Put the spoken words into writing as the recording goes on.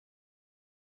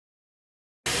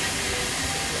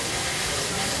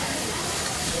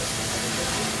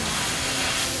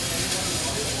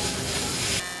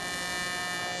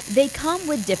They come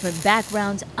with different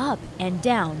backgrounds up and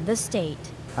down the state.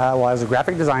 Well, I was a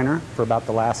graphic designer for about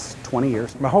the last 20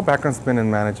 years. My whole background's been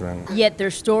in management. Yet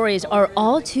their stories are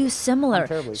all too similar.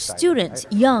 Students,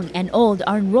 young and old,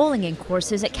 are enrolling in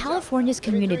courses at California's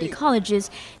community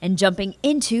colleges and jumping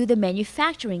into the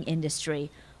manufacturing industry.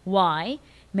 Why?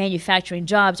 Manufacturing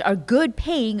jobs are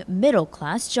good-paying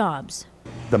middle-class jobs.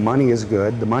 The money is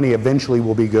good. The money eventually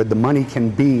will be good. The money can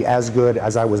be as good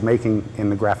as I was making in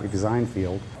the graphic design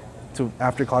field.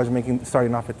 After college,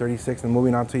 starting off at 36 and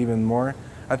moving on to even more,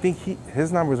 I think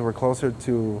his numbers were closer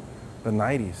to the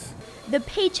 90s. The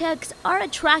paychecks are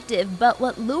attractive, but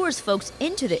what lures folks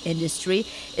into the industry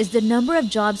is the number of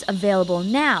jobs available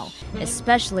now,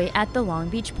 especially at the Long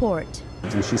Beach port.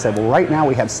 And she said, well, right now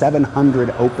we have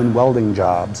 700 open welding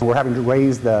jobs. We're having to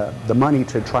raise the money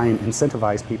to try and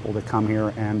incentivize people to come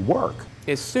here and work.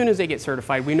 As soon as they get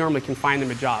certified, we normally can find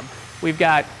them a job. We've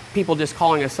got people just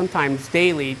calling us sometimes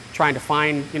daily trying to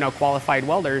find, qualified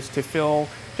welders to fill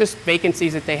just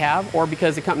vacancies that they have, or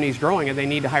because the company's growing and they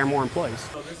need to hire more employees.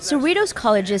 Cerritos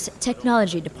College's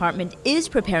technology department is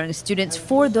preparing students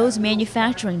for those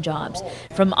manufacturing jobs.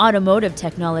 From automotive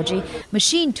technology,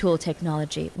 machine tool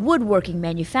technology, woodworking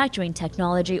manufacturing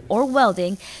technology, or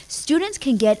welding, students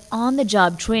can get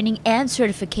on-the-job training and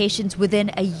certifications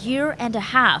within a year and a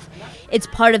half. It's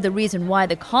part of the reason why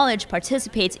the college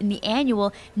participates in the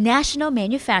annual National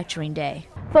Manufacturing Day.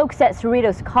 Folks at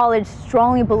Cerritos College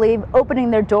strongly believe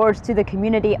opening their doors to the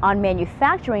community on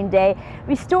Manufacturing Day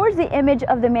restores the image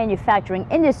of the manufacturing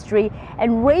industry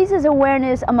and raises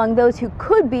awareness among those who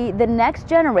could be the next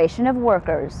generation of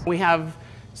workers. We have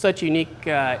such a unique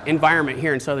environment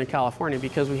here in Southern California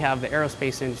because we have the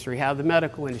aerospace industry, we have the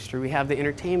medical industry, we have the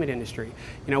entertainment industry.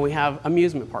 We have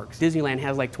amusement parks. Disneyland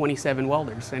has like 27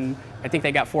 welders, and I think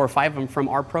they got 4 or 5 of them from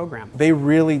our program. They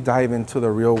really dive into the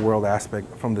real world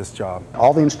aspect from this job.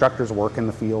 All the instructors work in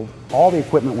the field. All the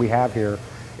equipment we have here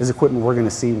is equipment we're going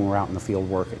to see when we're out in the field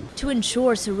working. To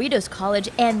ensure Cerritos College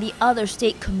and the other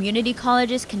state community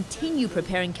colleges continue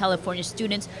preparing California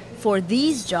students for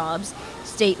these jobs,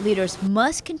 state leaders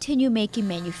must continue making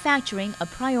manufacturing a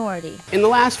priority. In the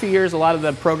last few years, a lot of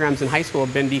the programs in high school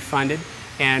have been defunded,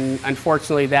 and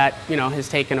unfortunately that has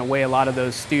taken away a lot of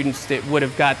those students that would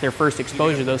have got their first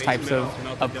exposure to those types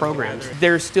of programs.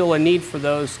 There's still a need for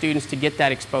those students to get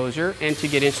that exposure and to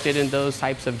get interested in those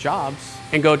types of jobs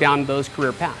and go down those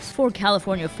career paths. For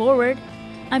California Forward,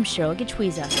 I'm Cheryl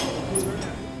Gachwiza.